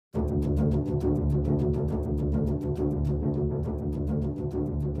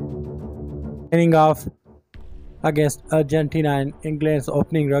Ending off against Argentina in England's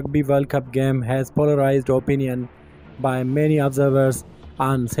opening Rugby World Cup game has polarized opinion by many observers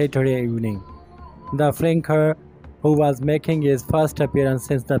on Saturday evening. The flanker, who was making his first appearance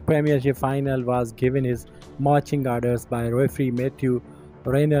since the Premiership final, was given his marching orders by referee Matthew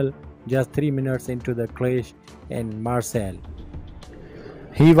Reynolds just 3 minutes into the clash in Marseille.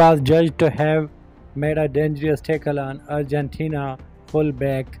 He was judged to have made a dangerous tackle on Argentina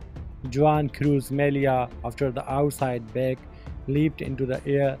fullback Joan Cruz Melia after the outside back leaped into the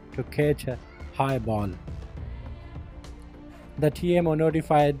air to catch a high ball. The TMO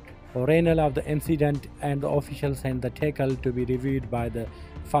notified Reynolds of the incident and the official sent the tackle to be reviewed by the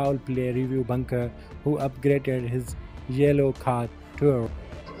foul play review bunker, who upgraded his yellow card to a.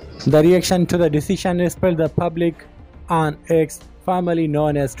 The reaction to the decision spilled the public on X, formerly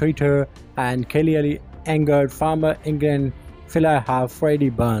known as Twitter, and clearly angered former England fly half Freddie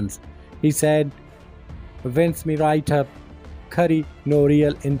Burns. He said, "Vince me right up, Curry no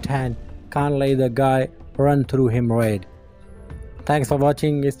real intent, can't let the guy run through him red." Thanks for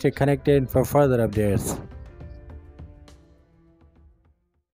watching. Stay connected for further updates.